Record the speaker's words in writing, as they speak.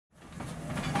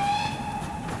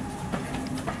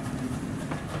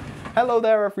Hello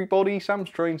there everybody, Sam's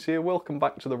Trains here, welcome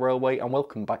back to the railway and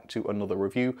welcome back to another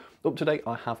review. Up to date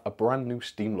I have a brand new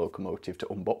steam locomotive to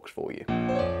unbox for you.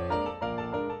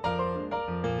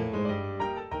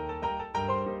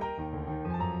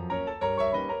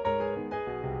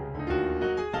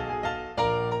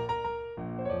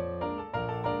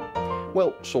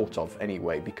 Well, sort of,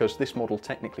 anyway, because this model,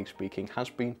 technically speaking, has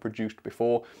been produced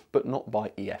before, but not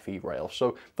by EFE Rail.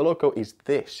 So the loco is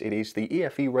this. It is the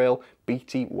EFE Rail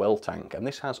Beattie well tank, and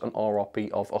this has an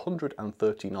RRP of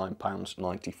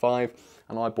 £139.95,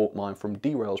 and I bought mine from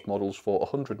D-Rail's models for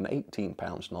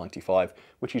 £118.95,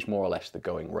 which is more or less the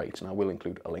going rate, and I will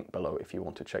include a link below if you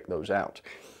want to check those out.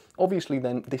 Obviously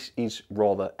then, this is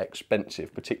rather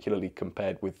expensive, particularly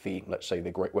compared with the, let's say,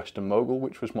 the Great Western Mogul,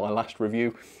 which was my last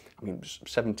review. I mean, it was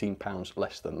 £17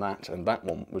 less than that, and that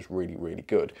one was really, really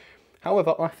good.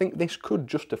 However, I think this could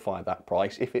justify that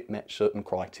price if it met certain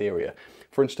criteria.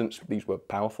 For instance, these were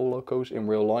powerful locos in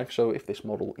real life, so if this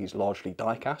model is largely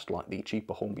die-cast, like the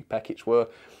cheaper Hornby Pecketts were,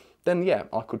 then yeah,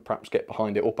 I could perhaps get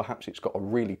behind it, or perhaps it's got a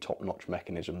really top-notch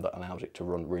mechanism that allows it to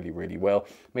run really, really well.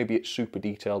 Maybe it's super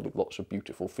detailed with lots of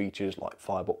beautiful features like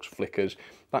firebox flickers,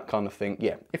 that kind of thing.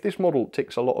 Yeah, if this model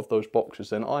ticks a lot of those boxes,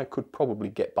 then I could probably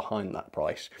get behind that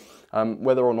price.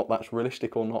 Whether or not that's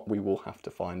realistic or not, we will have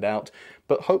to find out.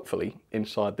 But hopefully,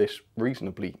 inside this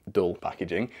reasonably dull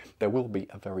packaging, there will be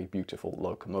a very beautiful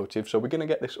locomotive. So we're going to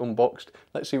get this unboxed,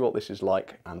 let's see what this is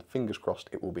like, and fingers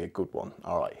crossed it will be a good one.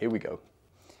 All right, here we go.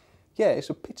 Yeah, it's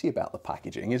a pity about the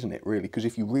packaging, isn't it, really? Because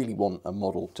if you really want a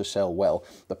model to sell well,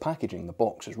 the packaging, the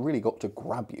box, has really got to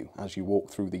grab you as you walk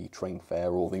through the train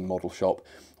fair or the model shop.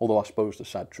 Although I suppose the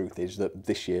sad truth is that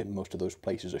this year most of those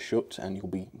places are shut and you'll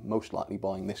be most likely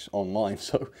buying this online.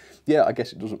 So yeah, I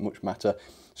guess it doesn't much matter.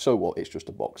 So what, it's just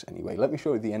a box anyway. Let me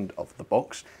show you the end of the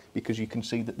box, because you can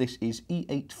see that this is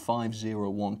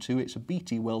E85012. It's a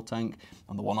Beattie well tank,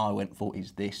 and the one I went for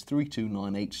is this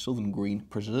 3298 Southern Green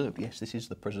preserved. Yes, this is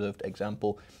the preserved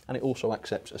example, and it also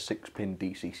accepts a 6-pin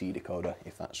DCC decoder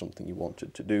if that's something you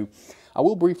wanted to do. I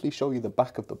will briefly show you the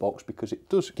back of the box because it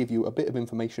does give you a bit of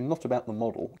information, not about the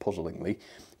model, puzzlingly,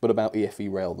 but about EFE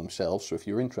Rail themselves. So if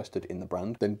you're interested in the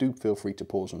brand, then do feel free to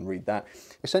pause and read that.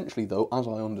 Essentially though, as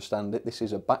I understand it, this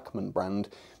is a Bachmann brand,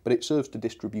 but it serves to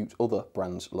distribute other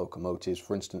brands' locomotives.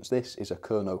 For instance, this is a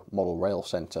Kerno Model Rail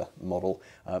Centre model.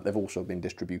 They've also been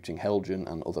distributing Helgen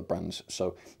and other brands.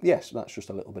 So yes, that's just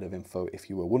a little bit of info if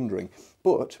you were wondering.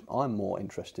 But I'm more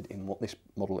interested in what this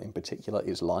model in particular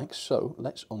is like, so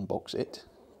let's unbox it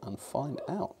and find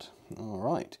out. All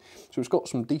right, so it's got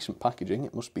some decent packaging,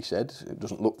 it must be said. It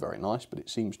doesn't look very nice, but it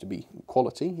seems to be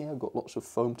quality. Yeah, got lots of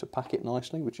foam to pack it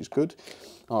nicely, which is good.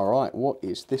 All right, what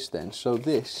is this then? So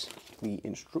this, the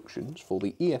instructions for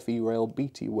the EFE Rail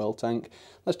Beattie well tank.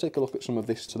 Let's take a look at some of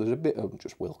this. So there's a bit of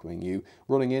just welcoming you.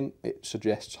 Running in, it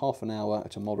suggests half an hour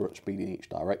at a moderate speed in each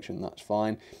direction, that's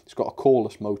fine. It's got a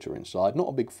coreless motor inside. Not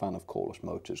a big fan of coreless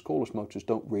motors. Coreless motors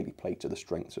don't really play to the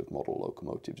strengths of model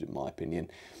locomotives in my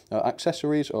opinion.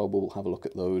 Accessories, we'll have a look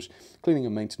at those. Cleaning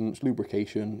and maintenance,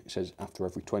 lubrication. It says after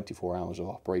every 24 hours of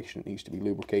operation it needs to be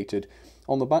lubricated.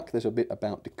 On the back there's a bit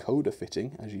about decoder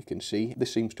fitting, as you can see.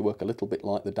 This seems to work a little bit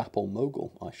like the Dapol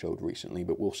Mogul I showed recently,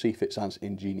 but we'll see if it's as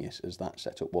ingenious as that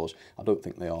setup was. I don't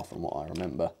think they are from what I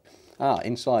remember.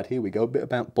 Inside, here we go, a bit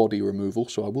about body removal,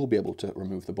 so I will be able to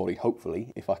remove the body,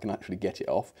 hopefully, if I can actually get it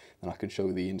off, then I can show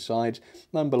you the insides.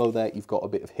 And below there, you've got a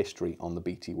bit of history on the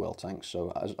Beattie well tanks,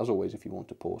 so as always, if you want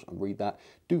to pause and read that,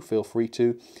 do feel free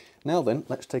to. Now then,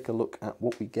 let's take a look at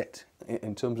what we get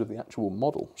in terms of the actual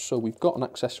model. So we've got an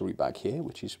accessory bag here,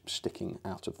 which is sticking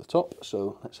out of the top,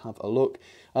 so let's have a look.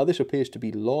 This appears to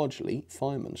be largely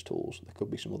fireman's tools. There could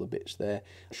be some other bits there.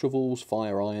 Shovels,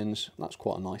 fire irons, that's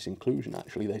quite a nice inclusion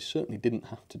actually. They certainly didn't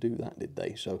have to do that, did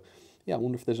they? So yeah, I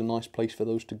wonder if there's a nice place for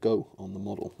those to go on the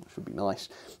model. That should be nice.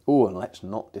 Oh, and let's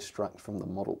not distract from the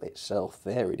model itself.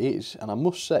 There it is. And I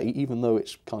must say, even though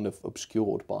it's kind of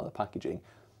obscured by the packaging,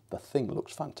 the thing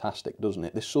looks fantastic, doesn't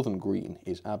it? This Southern Green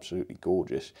is absolutely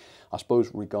gorgeous. I suppose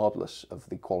regardless of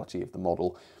the quality of the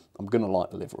model, I'm going to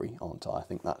like the livery, aren't I? I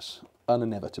think that's an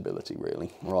inevitability,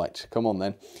 really. Right, come on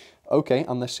then. Okay,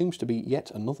 and there seems to be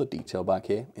yet another detail bag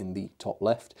here in the top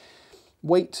left.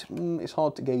 Weight, it's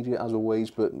hard to gauge it as always,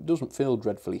 but it doesn't feel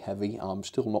dreadfully heavy. I'm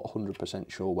still not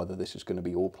 100% sure whether this is going to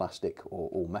be all plastic or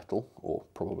all metal, or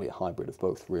probably a hybrid of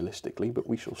both realistically, but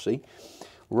we shall see.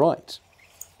 Right.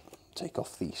 Take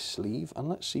off the sleeve and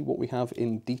let's see what we have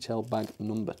in detail bag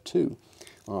number 2.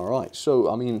 Alright,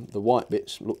 so I mean the white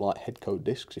bits look like headcode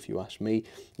discs if you ask me.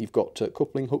 You've got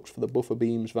coupling hooks for the buffer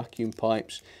beams, vacuum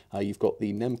pipes, you've got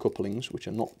the NEM couplings which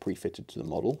are not pre-fitted to the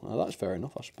model. That's fair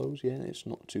enough I suppose, yeah, it's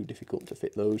not too difficult to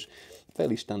fit those.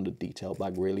 Fairly standard detail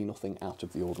bag really, nothing out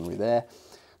of the ordinary there.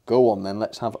 Go on then,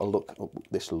 let's have a look at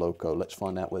this loco, let's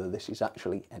find out whether this is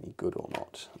actually any good or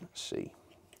not. Let's see.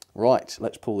 Right,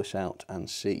 let's pull this out and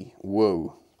see.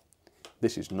 Whoa,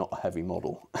 this is not a heavy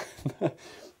model.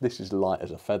 This is light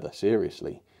as a feather,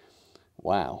 seriously.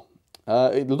 Wow.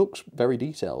 It looks very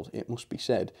detailed, it must be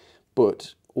said,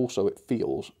 but also it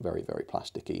feels very, very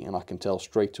plasticky, and I can tell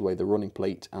straight away the running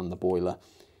plate and the boiler,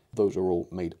 those are all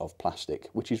made of plastic,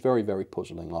 which is very, very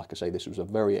puzzling. Like I say, this was a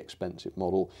very expensive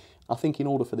model. I think in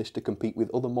order for this to compete with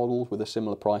other models with a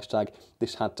similar price tag,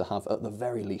 this had to have at the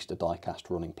very least a die-cast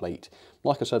running plate.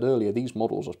 Like I said earlier, these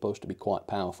models are supposed to be quite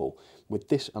powerful. With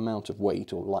this amount of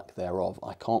weight, or lack thereof,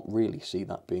 I can't really see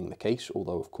that being the case,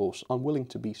 although of course I'm willing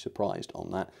to be surprised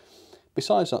on that.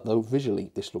 Besides that though,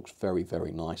 visually this looks very,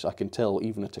 very nice. I can tell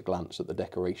even at a glance that the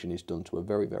decoration is done to a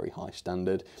very, very high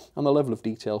standard, and the level of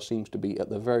detail seems to be at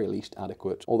the very least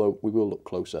adequate, although we will look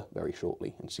closer very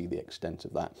shortly and see the extent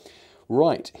of that.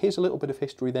 Right, here's a little bit of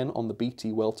history then on the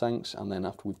Beattie well tanks, and then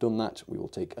after we've done that we will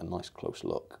take a nice close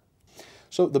look.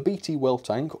 So the Beattie well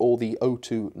tank, or the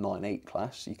 0298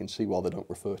 class, you can see why they don't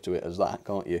refer to it as that,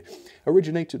 can't you?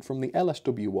 Originated from the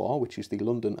LSWR, which is the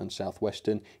London and South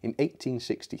Western, in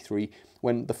 1863,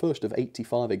 when the first of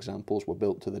 85 examples were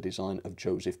built to the design of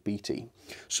Joseph Beattie.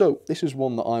 So this is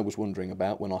one that I was wondering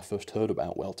about when I first heard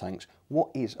about well tanks. What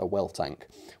is a well tank?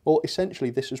 Well, essentially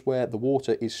this is where the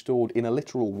water is stored in a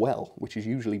literal well, which is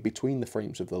usually between the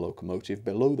frames of the locomotive,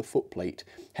 below the footplate,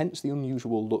 hence the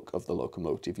unusual look of the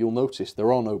locomotive. You'll notice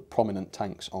there are no prominent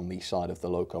tanks on the side of the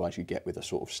loco as you get with a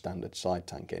sort of standard side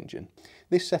tank engine.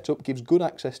 This setup gives good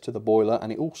access to the boiler,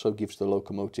 and it also gives the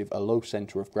locomotive a low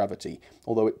centre of gravity,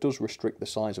 although it does restrict the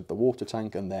size of the water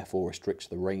tank and therefore restricts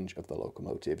the range of the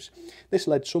locomotives. This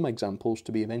led some examples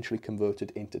to be eventually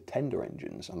converted into tender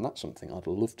engines, and that's something I'd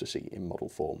love to see in model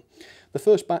form. The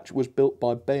first batch was built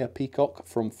by Bayer Peacock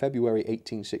from February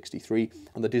 1863,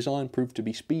 and the design proved to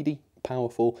be speedy,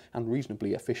 powerful and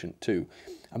reasonably efficient too.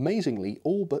 Amazingly,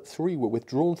 all but 3 were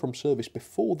withdrawn from service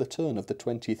before the turn of the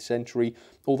 20th century,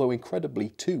 although incredibly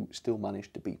 2 still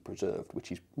managed to be preserved,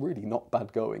 which is really not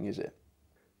bad going, is it?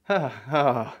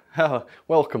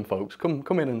 Welcome folks, come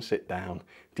in and sit down.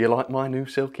 Do you like my new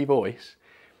silky voice?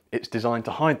 It's designed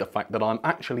to hide the fact that I'm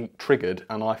actually triggered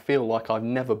and I feel like I've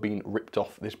never been ripped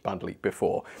off this badly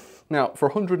before. Now, for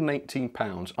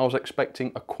 £118, I was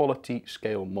expecting a quality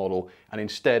scale model, and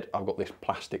instead I've got this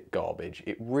plastic garbage.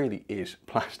 It really is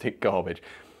plastic garbage.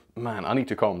 Man, I need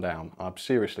to calm down. I'm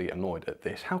seriously annoyed at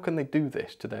this. How can they do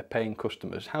this to their paying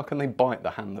customers? How can they bite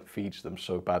the hand that feeds them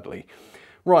so badly?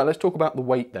 Right, let's talk about the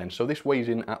weight then. So this weighs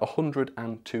in at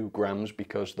 102 grams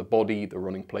because the body, the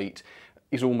running plate,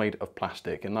 is all made of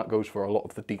plastic, and that goes for a lot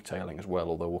of the detailing as well,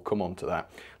 although we'll come on to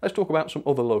that. Let's talk about some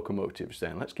other locomotives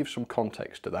then. Let's give some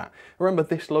context to that. Remember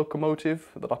this locomotive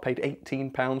that I paid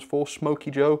 £18 for,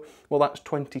 Smoky Joe? Well, that's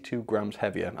 22 grams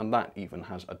heavier, and that even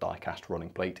has a die-cast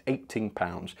running plate,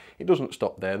 £18. It doesn't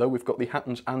stop there though. We've got the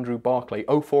Hatton's Andrew Barclay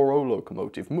 040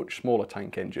 locomotive, much smaller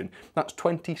tank engine. That's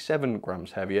 27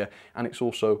 grams heavier, and it's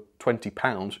also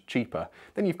 £20 cheaper.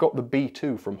 Then you've got the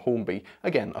B2 from Hornby,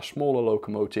 again a smaller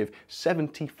locomotive,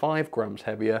 75 grams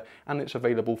heavier, and it's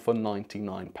available for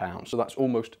 £99. So that's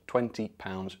almost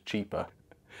 £20 cheaper.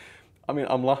 I mean,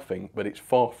 I'm laughing, but it's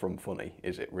far from funny,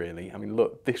 is it really? I mean,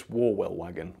 look, this Warwell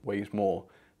wagon weighs more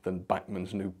than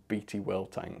Bachmann's new Beattie well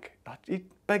tank. It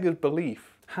beggars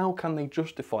belief. How can they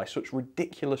justify such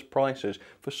ridiculous prices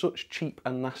for such cheap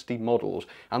and nasty models?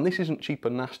 And this isn't cheap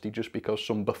and nasty just because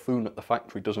some buffoon at the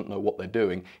factory doesn't know what they're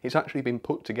doing. It's actually been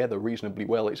put together reasonably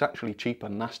well. It's actually cheap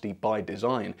and nasty by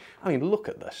design. I mean, look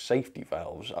at the safety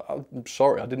valves. I'm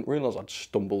sorry, I didn't realise I'd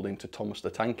stumbled into Thomas the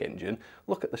Tank Engine.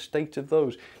 Look at the state of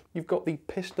those. You've got the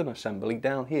piston assembly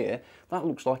down here. That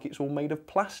looks like it's all made of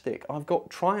plastic. I've got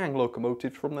Triang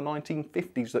locomotives from the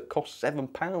 1950s that cost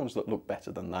 £7 that look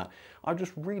better than that. I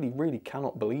just really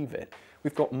cannot believe it.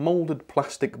 We've got moulded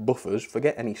plastic buffers,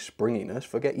 forget any springiness,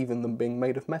 forget even them being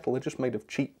made of metal, they're just made of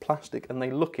cheap plastic and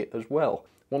they look it as well.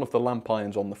 One of the lamp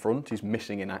irons on the front is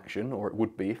missing in action, or it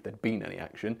would be if there'd been any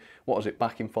action. What is it,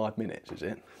 back in 5 minutes, is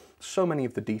it? So many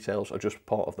of the details are just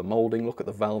part of the moulding. Look at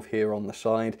the valve here on the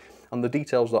side, and the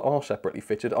details that are separately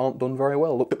fitted aren't done very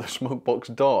well. Look at the smoke box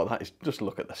door, that is, just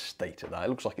look at the state of that. It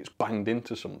looks like it's banged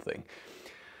into something.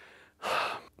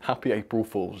 Happy April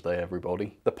Fool's Day,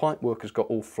 everybody. The pipework has got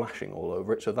all flashing all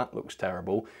over it, so that looks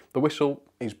terrible. The whistle,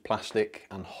 is plastic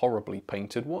and horribly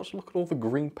painted. Look at all the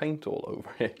green paint all over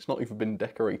it. It's not even been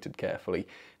decorated carefully.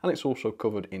 And it's also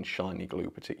covered in shiny glue,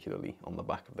 particularly on the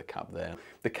back of the cab there.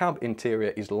 The cab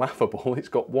interior is laughable. It's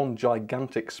got one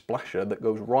gigantic splasher that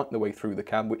goes right the way through the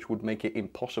cab, which would make it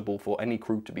impossible for any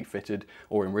crew to be fitted,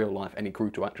 or in real life, any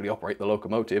crew to actually operate the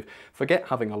locomotive. Forget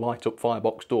having a light up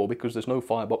firebox door, because there's no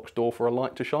firebox door for a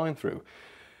light to shine through.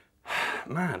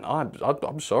 Man,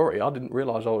 I'm sorry, I didn't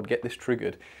realise I would get this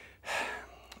triggered.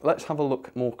 Let's have a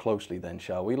look more closely then,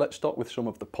 shall we? Let's start with some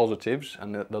of the positives,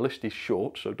 and the list is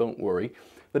short, so don't worry.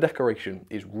 The decoration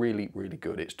is really, really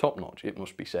good. It's top-notch, it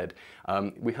must be said.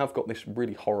 We have got this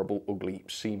really horrible, ugly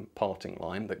seam parting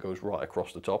line that goes right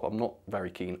across the top. I'm not very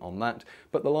keen on that,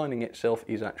 but the lining itself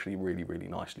is actually really, really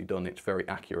nicely done. It's very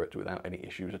accurate without any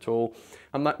issues at all.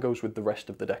 And that goes with the rest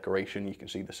of the decoration. You can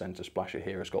see the centre splasher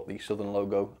here has got the Southern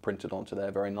logo printed onto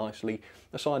there very nicely.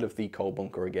 The side of the coal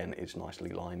bunker, again, is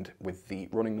nicely lined with the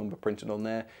running number printed on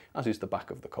there, as is the back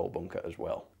of the coal bunker as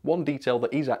well. One detail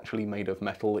that is actually made of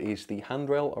metal is the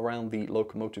handrail around the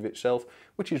locomotive itself,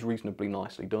 which is reasonably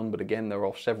nicely done, but again there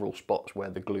are several spots where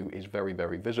the glue is very,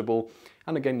 very visible.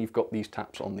 And again you've got these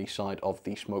taps on the side of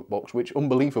the smoke box, which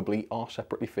unbelievably are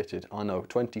separately fitted. I know,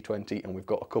 2020, and we've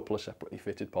got a couple of separately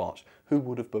fitted parts. Who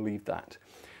would have believed that?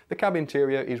 The cab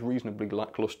interior is reasonably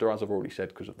lacklustre, as I've already said,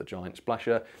 because of the giant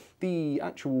splasher. The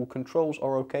actual controls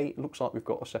are okay. It looks like we've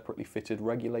got a separately fitted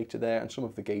regulator there, and some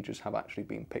of the gauges have actually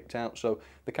been picked out. So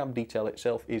the cab detail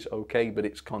itself is okay, but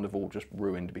it's kind of all just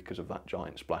ruined because of that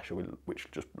giant splasher,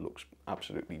 which just looks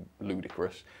absolutely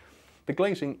ludicrous. The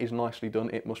glazing is nicely done,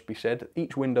 it must be said.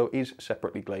 Each window is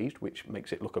separately glazed, which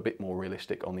makes it look a bit more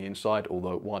realistic on the inside,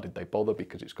 although why did they bother?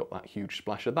 Because it's got that huge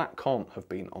splasher. That can't have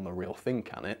been on the real thing,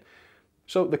 can it?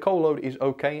 So the coal load is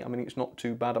okay. I mean, it's not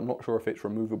too bad. I'm not sure if it's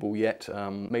removable yet.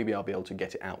 Maybe I'll be able to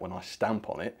get it out when I stamp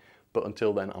on it, but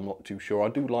until then I'm not too sure. I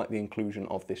do like the inclusion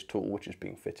of this tool which is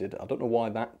being fitted. I don't know why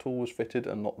that tool was fitted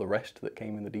and not the rest that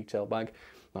came in the detail bag.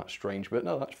 That's strange, but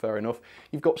no, that's fair enough.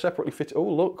 You've got separately fitted, oh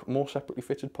look, more separately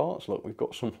fitted parts. Look, we've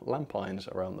got some lamp irons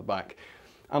around the back.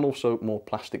 And also more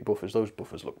plastic buffers. Those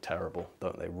buffers look terrible,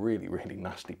 don't they? Really, really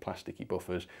nasty plasticky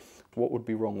buffers. What would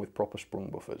be wrong with proper sprung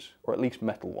buffers? Or at least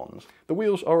metal ones. The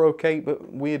wheels are okay, but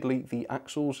weirdly the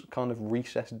axles kind of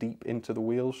recess deep into the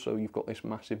wheels, so you've got this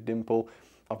massive dimple.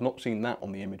 I've not seen that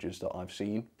on the images that I've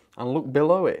seen. And look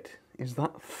below it. Is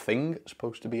that thing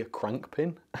supposed to be a crank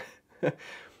pin?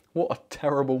 What a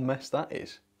terrible mess that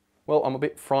is. Well, I'm a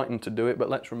bit frightened to do it, but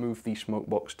let's remove the smoke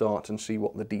box dart and see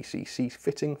what the DCC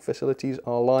fitting facilities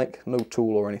are like. No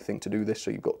tool or anything to do this,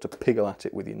 so you've got to piggle at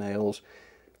it with your nails.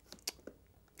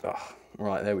 Oh,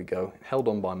 right, there we go. Held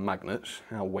on by magnets.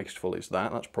 How wasteful is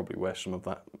that? That's probably where some of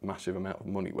that massive amount of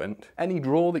money went. Any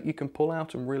drawer that you can pull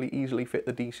out and really easily fit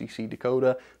the DCC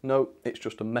decoder? No, it's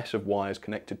just a mess of wires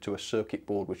connected to a circuit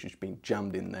board which has been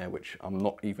jammed in there, which I'm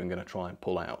not even going to try and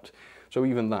pull out. So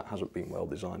even that hasn't been well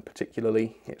designed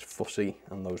particularly. It's fussy,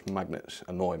 and those magnets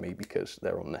annoy me because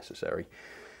they're unnecessary.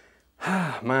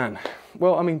 Man.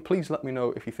 Well, I mean, please let me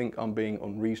know if you think I'm being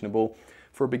unreasonable.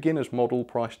 For a beginner's model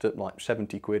priced at like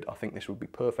 70 quid, I think this would be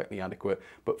perfectly adequate,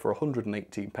 but for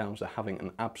 £118 they're having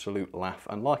an absolute laugh,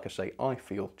 and like I say, I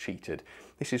feel cheated.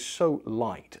 This is so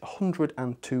light,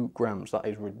 102 grams, that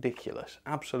is ridiculous,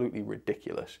 absolutely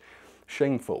ridiculous.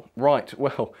 Shameful. Right,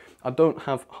 well, I don't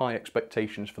have high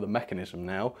expectations for the mechanism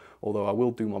now, although I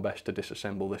will do my best to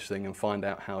disassemble this thing and find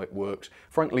out how it works.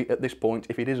 Frankly, at this point,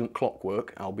 if it isn't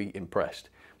clockwork, I'll be impressed.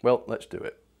 Well, let's do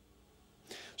it.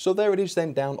 So there it is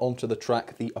then, down onto the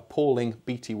track, the appalling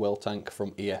Beattie well tank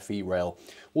from EFE Rail.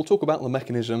 We'll talk about the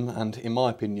mechanism, and in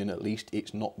my opinion at least,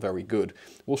 it's not very good.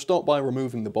 We'll start by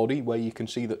removing the body, where you can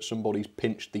see that somebody's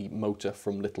pinched the motor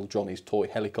from Little Johnny's toy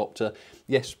helicopter.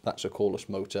 Yes, that's a coreless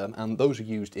motor, and those are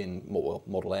used in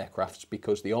model aircrafts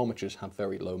because the armatures have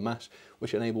very low mass,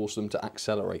 which enables them to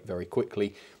accelerate very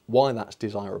quickly. Why that's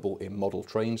desirable in model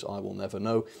trains, I will never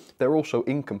know. They're also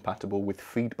incompatible with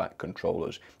feedback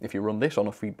controllers. If you run this on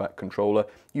a feedback controller,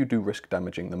 you do risk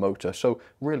damaging the motor. So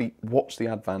really, what's the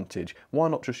advantage? Why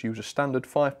not just use a standard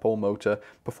 5-pole motor?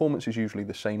 Performance is usually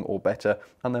the same or better,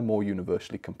 and they're more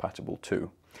universally compatible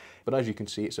too. But as you can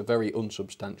see, it's a very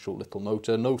unsubstantial little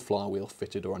motor, no flywheel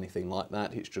fitted or anything like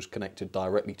that. It's just connected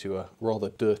directly to a rather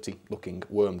dirty looking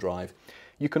worm drive.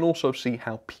 You can also see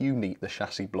how puny the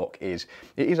chassis block is.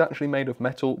 It is actually made of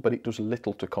metal, but it does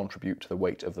little to contribute to the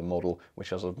weight of the model,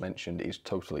 which, as I've mentioned, is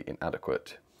totally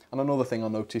inadequate. And another thing I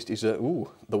noticed is that, ooh,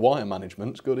 the wire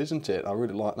management's good, isn't it? I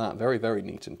really like that. Very, very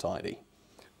neat and tidy.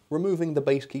 Removing the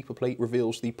base keeper plate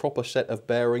reveals the proper set of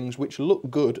bearings, which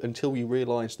look good until you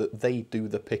realise that they do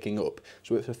the picking up.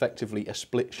 So it's effectively a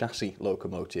split chassis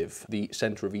locomotive. The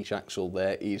centre of each axle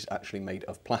there is actually made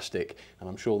of plastic, and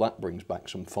I'm sure that brings back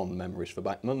some fond memories for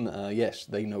Bachmann. Yes,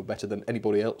 they know better than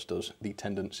anybody else does the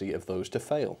tendency of those to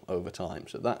fail over time,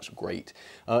 so that's great.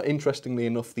 Interestingly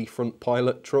enough, the front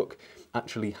pilot truck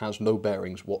actually has no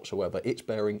bearings whatsoever. Its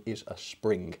bearing is a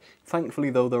spring. Thankfully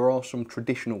though, there are some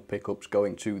traditional pickups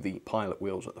going to the pilot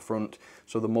wheels at the front,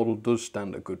 so the model does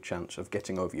stand a good chance of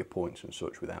getting over your points and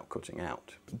such without cutting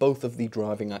out. Both of the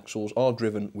driving axles are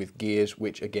driven with gears,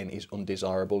 which again is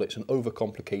undesirable. It's an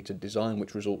overcomplicated design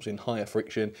which results in higher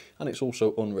friction, and it's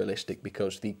also unrealistic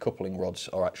because the coupling rods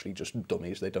are actually just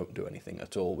dummies. They don't do anything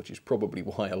at all, which is probably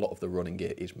why a lot of the running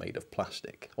gear is made of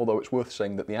plastic. Although it's worth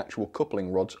saying that the actual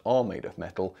coupling rods are made of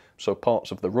metal, so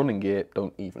parts of the running gear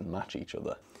don't even match each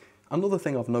other. Another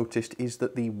thing I've noticed is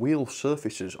that the wheel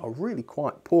surfaces are really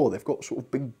quite poor. They've got sort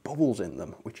of big bubbles in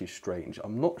them, which is strange.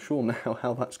 I'm not sure now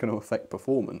how that's going to affect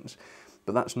performance,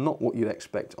 but that's not what you'd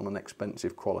expect on an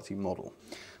expensive quality model.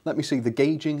 Let me see, the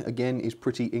gauging again is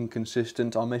pretty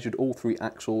inconsistent. I measured all three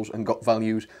axles and got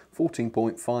values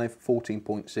 14.5,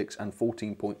 14.6 and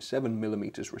 14.7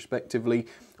 millimeters respectively.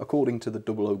 According to the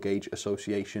 00 Gauge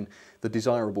Association, the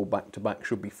desirable back-to-back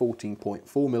should be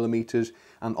 14.4 millimeters,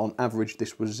 and on average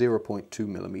this was 0.2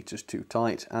 millimeters too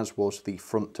tight, as was the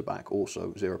front-to-back,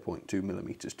 also 0.2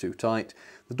 millimeters too tight.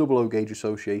 The 00 Gauge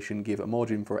Association give a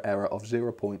margin for error of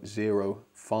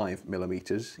 0.05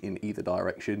 millimeters in either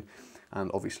direction, and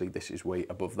obviously this is way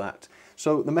above that.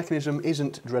 So the mechanism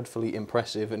isn't dreadfully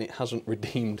impressive, and it hasn't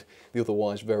redeemed the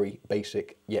otherwise very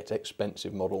basic yet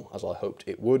expensive model as I hoped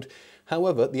it would.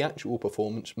 However, the actual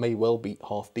performance may well be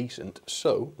half decent,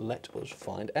 so let us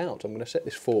find out. I'm going to set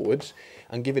this forwards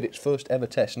and give it its first ever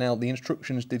test. Now, the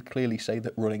instructions did clearly say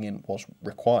that running in was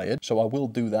required, so I will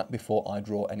do that before I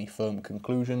draw any firm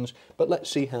conclusions, but let's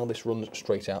see how this runs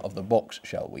straight out of the box,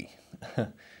 shall we?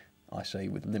 I say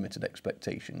with limited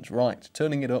expectations. Right,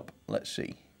 turning it up, let's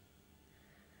see.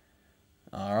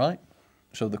 Alright,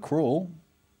 so the crawl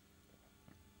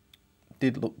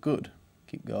did look good.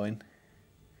 Keep going.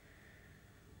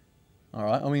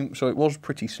 Alright, I mean, so it was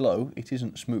pretty slow. It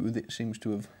isn't smooth, it seems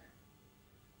to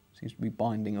be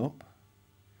binding up.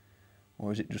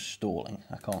 Or is it just stalling?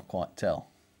 I can't quite tell.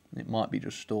 It might be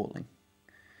just stalling.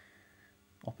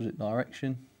 Opposite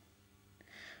direction.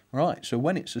 Right, so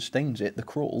when it sustains it, the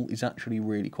crawl is actually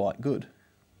really quite good.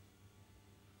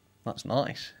 That's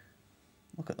nice.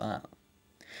 Look at that.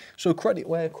 So credit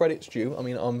where credit's due. I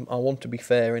mean, I want to be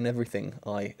fair in everything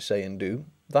I say and do.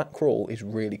 That crawl is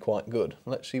really quite good.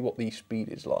 Let's see what the speed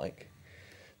is like.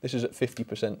 This is at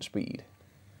 50% speed.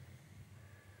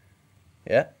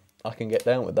 Yeah, I can get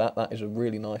down with that. That is a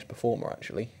really nice performer,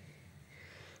 actually.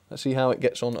 Let's see how it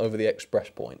gets on over the express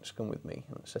points. Come with me.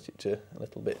 Let's set it to a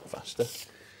little bit faster,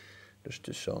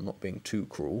 just so I'm not being too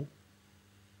cruel.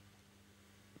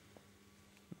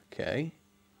 Okay,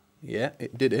 yeah,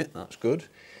 it did it, that's good.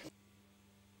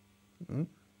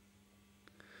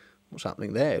 What's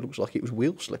happening there? It looks like it was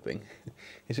wheel slipping.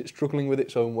 Is it struggling with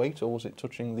its own weight, or was it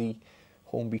touching the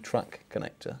Hornby track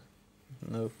connector?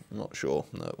 No, I'm not sure.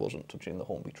 No, it wasn't touching the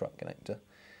Hornby track connector.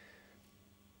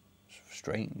 It's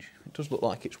strange. It does look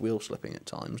like it's wheel slipping at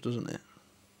times, doesn't it?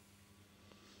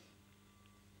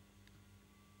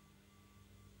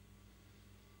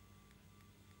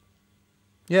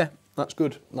 Yeah, that's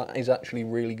good. That is actually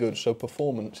really good. So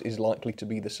performance is likely to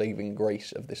be the saving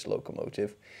grace of this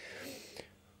locomotive.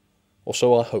 Or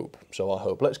so I hope. So I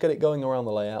hope. Let's get it going around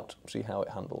the layout, see how it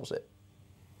handles it.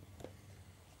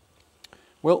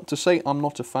 Well, to say I'm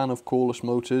not a fan of coreless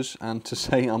motors, and to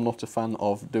say I'm not a fan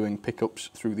of doing pickups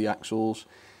through the axles,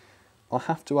 I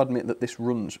have to admit that this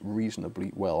runs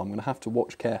reasonably well. I'm going to have to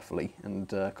watch carefully and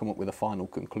come up with a final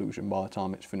conclusion by the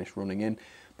time it's finished running in.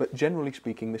 But generally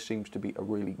speaking, this seems to be a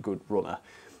really good runner.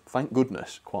 Thank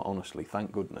goodness, quite honestly,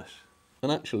 thank goodness.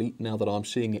 And actually, now that I'm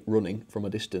seeing it running from a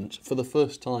distance, for the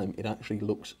first time, it actually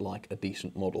looks like a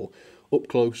decent model. Up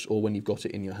close, or when you've got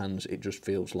it in your hands, it just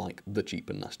feels like the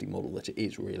cheap and nasty model that it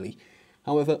is, really.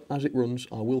 However, as it runs,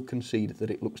 I will concede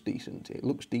that it looks decent. It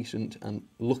looks decent, and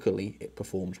luckily, it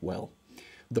performs well.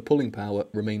 The pulling power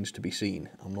remains to be seen.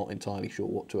 I'm not entirely sure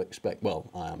what to expect.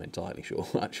 Well, I am entirely sure,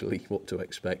 actually, what to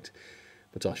expect.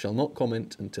 But I shall not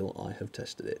comment until I have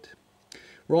tested it.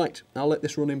 Right, I'll let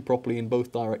this run in properly in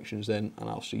both directions then, and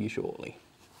I'll see you shortly.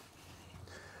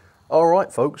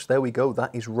 Alright folks, there we go,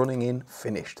 that is running in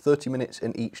finished. 30 minutes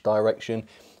in each direction,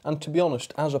 and to be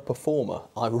honest, as a performer,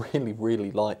 I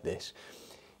really like this.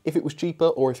 If it was cheaper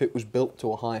or if it was built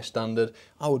to a higher standard,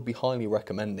 I would be highly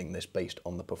recommending this based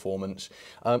on the performance.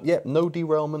 Yeah, no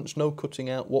derailments, no cutting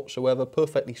out whatsoever,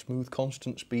 perfectly smooth,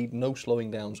 constant speed, no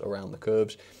slowing downs around the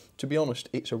curves. To be honest,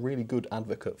 it's a really good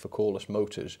advocate for coreless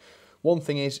motors. One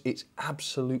thing is, it's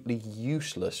absolutely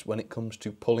useless when it comes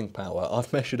to pulling power.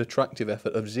 I've measured a tractive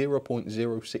effort of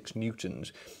 0.06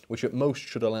 newtons, which at most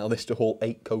should allow this to haul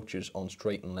 8 coaches on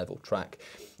straight and level track.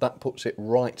 That puts it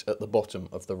right at the bottom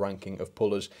of the ranking of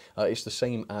pullers. It's the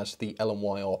same as the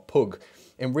L&YR Pug.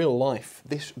 In real life,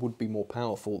 this would be more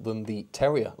powerful than the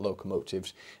Terrier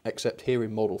locomotives, except here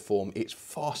in model form, it's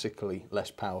farcically less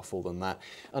powerful than that.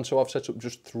 And so I've set up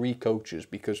just 3 coaches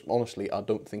because honestly, I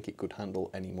don't think it could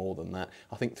handle any more than that.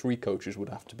 I think 3 coaches would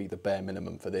have to be the bare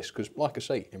minimum for this because, like I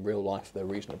say, in real life, they're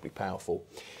reasonably powerful.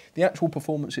 The actual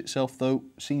performance itself, though,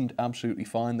 seemed absolutely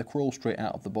fine. The crawl straight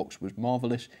out of the box was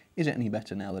marvellous. Is it any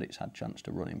better now that it's had a chance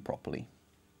to run in properly?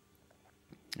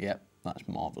 Yep, that's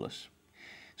marvellous.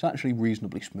 It's actually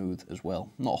reasonably smooth as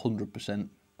well. Not 100%.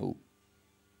 Oh,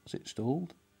 is it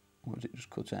stalled? Or is it just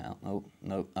cut out? Oh,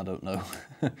 no, I don't know.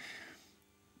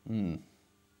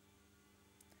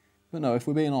 But no, if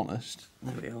we're being honest,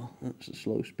 there we are. That's a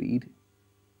slow speed.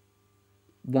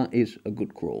 That is a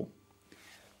good crawl.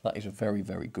 That is a very,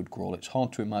 very good crawl. It's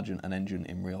hard to imagine an engine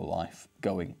in real life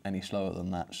going any slower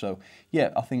than that. So, yeah,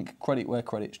 I think credit where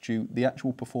credit's due. The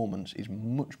actual performance is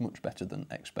much, much better than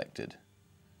expected.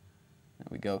 There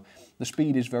we go. The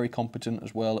speed is very competent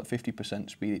as well. At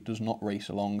 50% speed, it does not race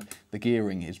along. The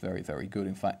gearing is very, very good.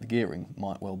 In fact, the gearing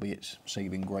might well be its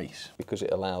saving grace because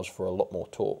it allows for a lot more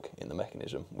torque in the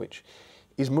mechanism, which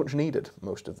is much needed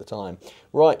most of the time.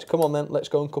 Right, come on then, let's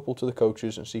go and couple to the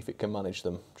coaches and see if it can manage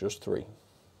them. Just 3.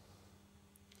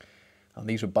 And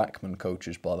these are Bachmann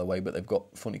coaches, by the way, but they've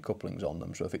got funny couplings on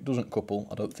them. So if it doesn't couple,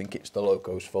 I don't think it's the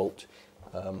loco's fault.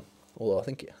 Although I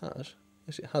think it has.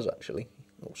 Yes, it has actually.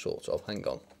 Or sort of. Hang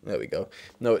on. There we go.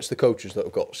 No, it's the coaches that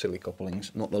have got silly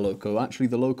couplings, not the loco. Actually,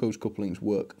 the loco's couplings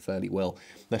work fairly well.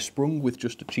 They're sprung with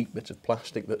just a cheap bit of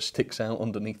plastic that sticks out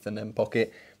underneath the NEM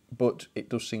pocket, but it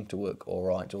does seem to work all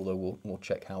right, although we'll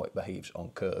check how it behaves on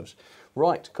curves.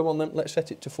 Right, come on then, let's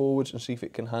set it to forwards and see if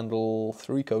it can handle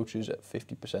 3 coaches at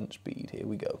 50% speed. Here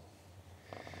we go.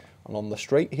 And on the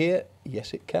straight here,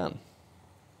 yes it can.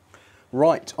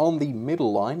 Right, on the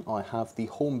middle line, I have the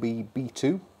Hornby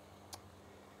B2.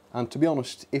 And to be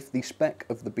honest, if the spec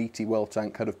of the Beattie well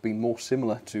tank had have been more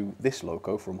similar to this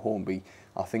loco from Hornby,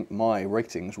 I think my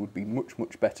ratings would be much,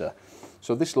 much better.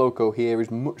 So this loco here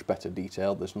is much better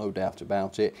detailed, there's no doubt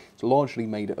about it. It's largely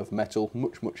made of metal,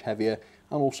 much, much heavier,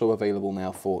 and also available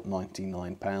now for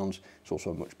 £99. It's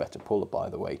also a much better puller, by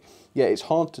the way. Yeah, it's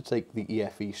hard to take the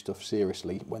EFE stuff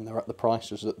seriously when they're at the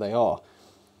prices that they are.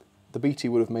 The Beattie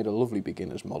would have made a lovely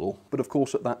beginner's model, but of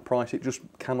course at that price it just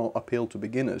cannot appeal to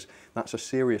beginners. That's a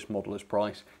serious modeller's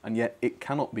price, and yet it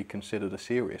cannot be considered a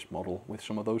serious model with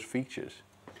some of those features.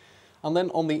 And then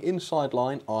on the inside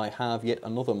line I have yet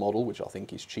another model which I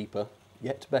think is cheaper,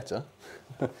 yet better,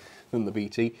 than the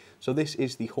Beattie. So this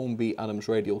is the Hornby Adams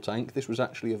radial tank. This was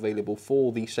actually available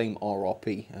for the same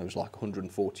RRP. It was like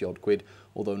 140 odd quid,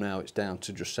 although now it's down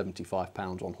to just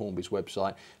 £75 on Hornby's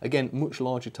website. Again, much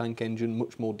larger tank engine,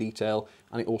 much more detail,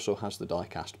 and it also has the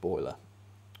die-cast boiler.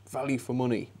 Value for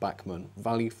money, Bachmann,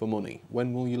 value for money.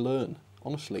 When will you learn?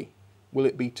 Honestly, will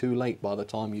it be too late by the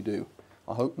time you do?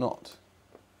 I hope not.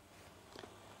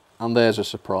 And there's a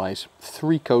surprise.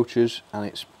 3 coaches and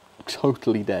it's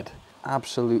totally dead.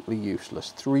 Absolutely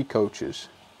useless. 3 coaches.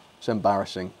 It's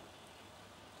embarrassing.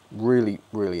 Really,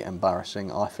 really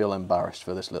embarrassing. I feel embarrassed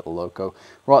for this little loco.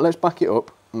 Right, let's back it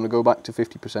up. I'm going to go back to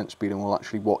 50% speed and we'll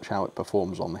actually watch how it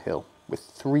performs on the hill. With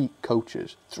 3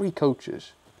 coaches. 3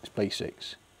 coaches. It's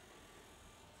basics.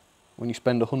 When you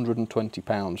spend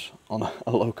 £120 on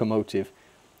a locomotive,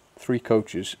 3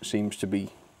 coaches seems to be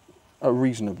a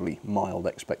reasonably mild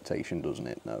expectation, doesn't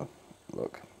it? No.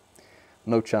 Look.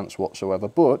 No chance whatsoever.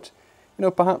 But you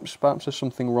know, perhaps there's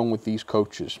something wrong with these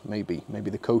coaches. Maybe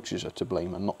the coaches are to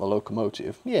blame and not the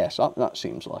locomotive. Yes, that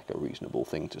seems like a reasonable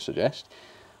thing to suggest.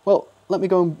 Well, let me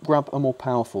go and grab a more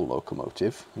powerful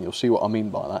locomotive, and you'll see what I mean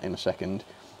by that in a second,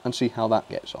 and see how that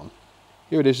gets on.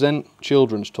 Here it is then,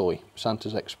 children's toy,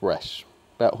 Santa's Express,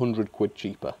 about 100 quid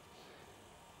cheaper.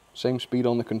 Same speed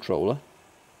on the controller.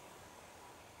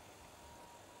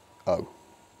 Oh.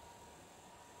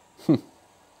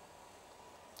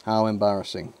 How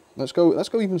embarrassing. Let's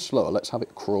go even slower. Let's have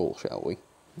it crawl, shall we?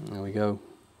 There we go.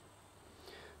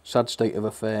 Sad state of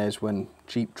affairs when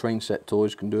cheap train set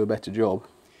toys can do a better job.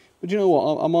 But you know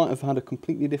what? I might have had a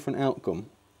completely different outcome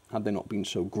had they not been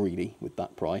so greedy with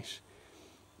that price.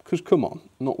 Because come on,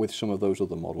 not with some of those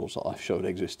other models that I've showed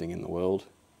existing in the world.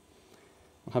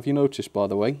 Have you noticed, by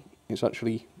the way, it's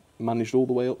actually managed all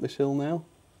the way up this hill now?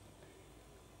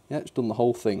 Yeah, it's done the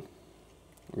whole thing.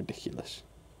 Ridiculous.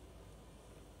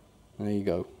 There you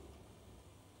go.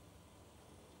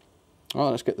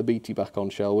 Alright, let's get the Beattie back on,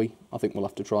 shall we? I think we'll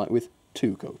have to try it with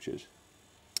 2 coaches.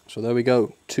 So there we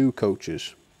go, 2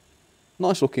 coaches.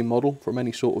 Nice looking model from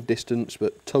any sort of distance,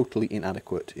 but totally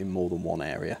inadequate in more than one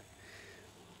area.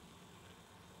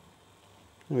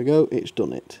 There we go, it's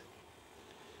done it.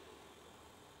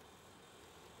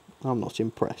 I'm not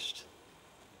impressed.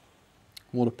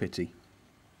 What a pity.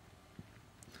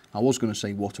 I was going to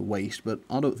say what a waste, but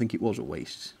I don't think it was a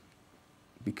waste.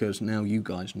 Because now you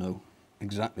guys know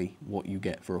exactly what you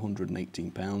get for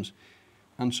 £118.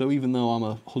 And so even though I'm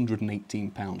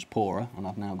 £118 poorer, and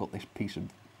I've now got this piece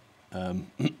of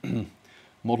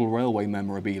model railway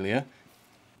memorabilia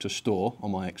to store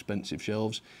on my expensive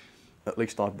shelves, at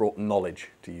least I've brought knowledge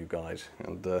to you guys,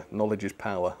 and knowledge is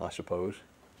power, I suppose.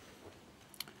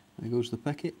 There goes the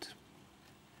Beckett.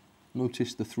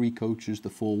 Notice the 3 coaches,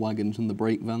 the 4 wagons and the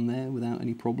brake van there without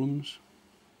any problems.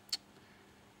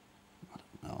 I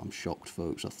don't know, I'm shocked,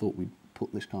 folks. I thought we'd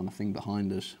put this kind of thing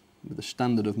behind us with the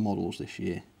standard of models this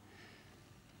year.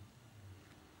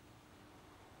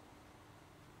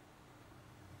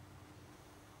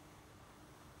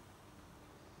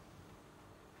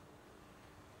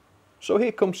 So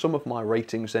here comes some of my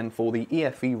ratings then for the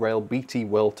EFE Rail Beattie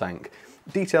well tank.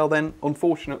 Detail then,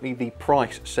 unfortunately the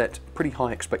price set pretty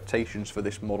high expectations for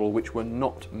this model which were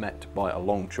not met by a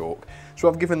long chalk. So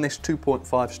I've given this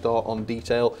 2.5 star on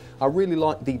detail. I really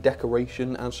like the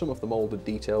decoration and some of the moulded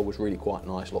detail was really quite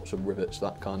nice, lots of rivets,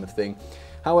 that kind of thing.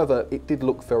 However, it did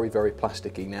look very, very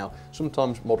plasticky. Now,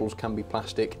 sometimes models can be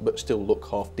plastic but still look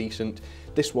half decent.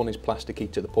 This one is plasticky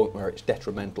to the point where it's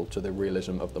detrimental to the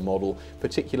realism of the model,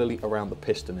 particularly around the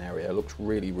piston area. It looks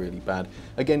really, really bad.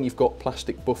 Again, you've got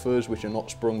plastic buffers which are not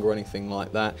sprung or anything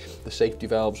like that. The safety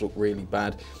valves look really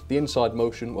bad. The inside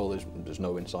motion, well, there's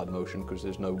no inside motion because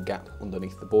there's no gap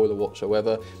underneath the boiler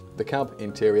whatsoever. The cab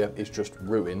interior is just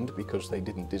ruined because they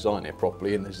didn't design it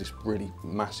properly, and there's this really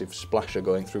massive splasher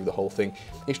going through the whole thing.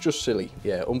 It's just silly.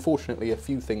 Yeah, unfortunately a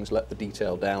few things let the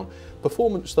detail down.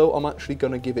 Performance though, I'm actually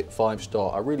going to give it 5 star.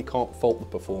 I really can't fault the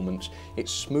performance.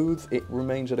 It's smooth, it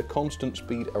remains at a constant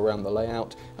speed around the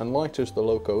layout, and light as the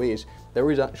loco is, there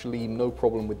is actually no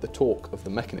problem with the torque of the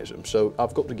mechanism, so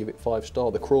I've got to give it 5 star.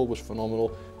 The crawl was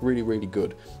phenomenal, really, really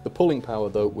good. The pulling power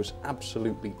though was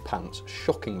absolutely pants,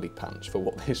 shockingly pants for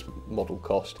what this model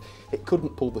cost. It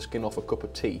couldn't pull the skin off a cup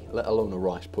of tea, let alone a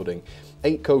rice pudding.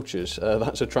 8 coaches,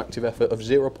 that's a tractive effort of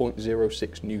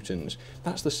 0.06 newtons.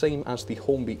 That's the same as the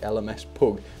Hornby LMS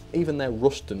Pug. Even their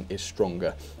Ruston is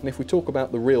stronger. And if we talk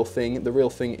about the real thing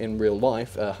in real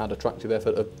life had a tractive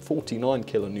effort of 49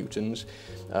 kilonewtons,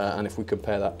 and if we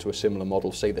compare that to a similar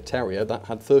model, say the Terrier, that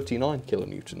had 39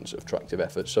 kilonewtons of tractive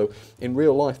effort. So in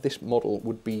real life, this model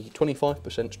would be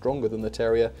 25% stronger than the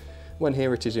Terrier, when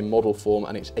here it is in model form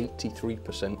and it's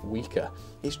 83% weaker.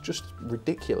 It's just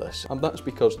ridiculous, and that's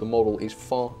because the model is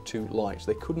far too light.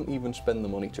 They couldn't even spend the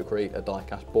money to create a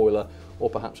die-cast boiler or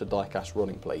perhaps a die-cast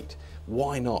running plate.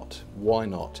 Why not? Why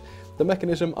not? The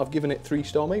mechanism, I've given it 3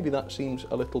 star. Maybe that seems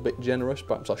a little bit generous,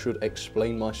 perhaps I should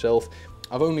explain myself.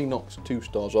 I've only knocked 2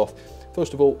 stars off.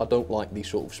 First of all, I don't like the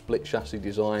sort of split chassis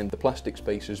design. The plastic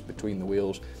spaces between the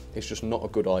wheels, it's just not a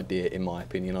good idea in my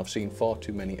opinion. I've seen far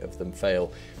too many of them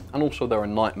fail. And also they're a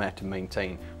nightmare to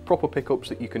maintain. Proper pickups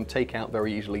that you can take out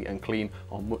very easily and clean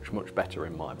are much, much better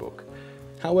in my book.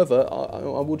 However,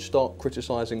 I would start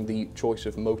criticising the choice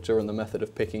of motor and the method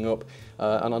of picking up,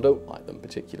 and I don't like them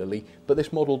particularly, but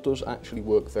this model does actually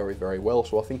work very, very well,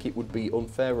 so I think it would be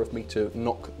unfair of me to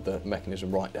knock the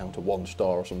mechanism right down to 1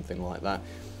 star or something like that.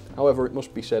 However, it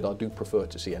must be said, I do prefer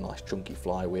to see a nice chunky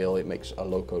flywheel. It makes a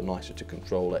loco nicer to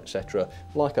control, etc.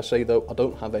 Like I say though, I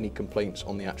don't have any complaints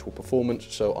on the actual performance,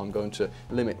 so I'm going to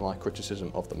limit my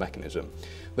criticism of the mechanism.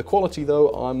 The quality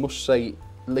though, I must say,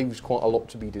 leaves quite a lot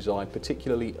to be desired,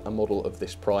 particularly a model of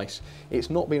this price.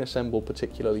 It's not been assembled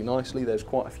particularly nicely. There's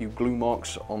quite a few glue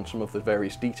marks on some of the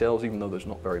various details, even though there's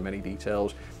not very many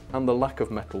details, and the lack of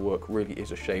metalwork really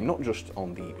is a shame, not just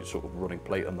on the sort of running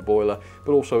plate and the boiler,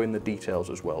 but also in the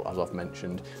details as well. As I've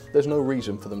mentioned, there's no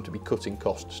reason for them to be cutting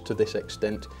costs to this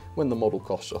extent when the model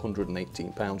costs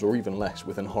 £118 or even less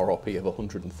with an RRP of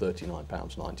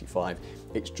 £139.95.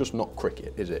 It's just not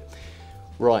cricket, is it?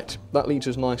 Right, that leads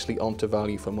us nicely onto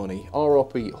value for money.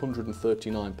 RRP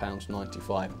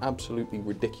 £139.95, absolutely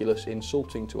ridiculous,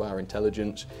 insulting to our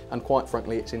intelligence, and quite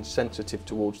frankly it's insensitive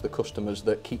towards the customers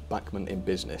that keep Bachmann in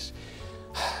business.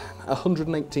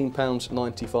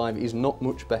 £118.95 is not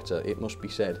much better, it must be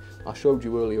said. I showed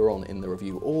you earlier on in the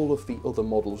review all of the other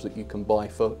models that you can buy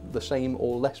for the same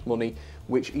or less money,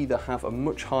 which either have a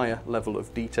much higher level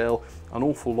of detail, an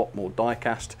awful lot more die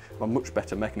cast, a much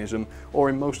better mechanism, or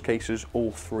in most cases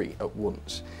all three at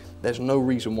once. There's no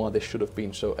reason why this should have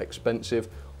been so expensive,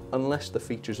 unless the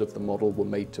features of the model were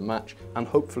made to match, and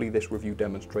hopefully this review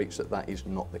demonstrates that that is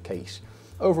not the case.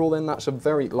 Overall then, that's a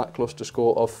very lacklustre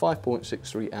score of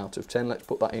 5.63 out of 10. Let's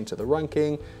put that into the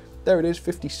ranking. There it is,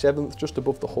 57th, just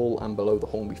above the Hall and below the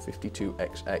Hornby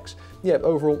 52XX. Yeah,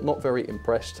 overall not very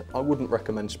impressed. I wouldn't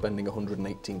recommend spending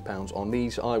 £118 on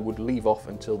these. I would leave off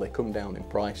until they come down in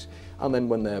price, and then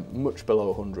when they're much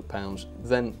below £100,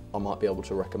 then I might be able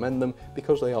to recommend them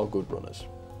because they are good runners.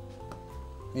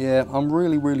 Yeah, I'm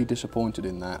really disappointed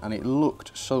in that, and it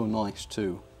looked so nice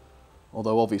too.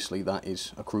 Although obviously that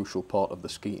is a crucial part of the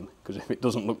scheme, because if it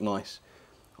doesn't look nice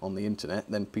on the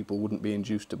internet, then people wouldn't be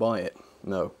induced to buy it.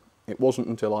 No, it wasn't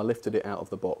until I lifted it out of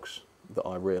the box that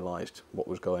I realised what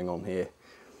was going on here.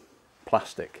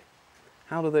 Plastic.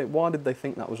 Why did they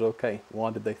think that was okay? Why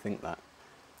did they think that?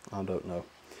 I don't know.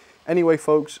 Anyway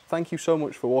folks, thank you so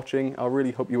much for watching. I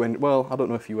really hope you well, I don't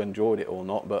know if you enjoyed it or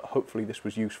not, but hopefully this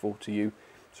was useful to you,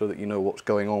 so that you know what's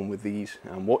going on with these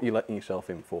and what you're letting yourself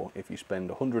in for if you spend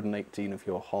 118 of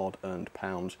your hard-earned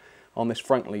pounds on this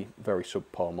frankly very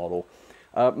subpar model.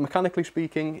 Mechanically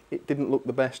speaking, it didn't look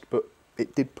the best, but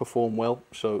it did perform well,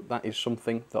 so that is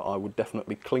something that I would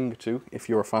definitely cling to if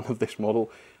you're a fan of this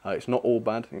model. It's not all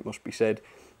bad, it must be said,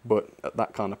 but at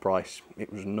that kind of price,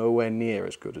 it was nowhere near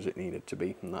as good as it needed to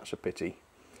be, and that's a pity.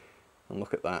 And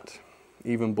look at that,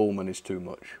 even Bachmann is too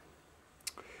much.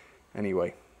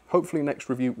 Anyway, hopefully next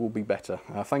review will be better.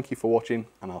 Thank you for watching,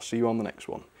 and I'll see you on the next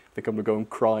one. I think I'm going to go and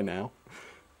cry now.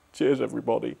 Cheers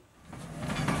everybody.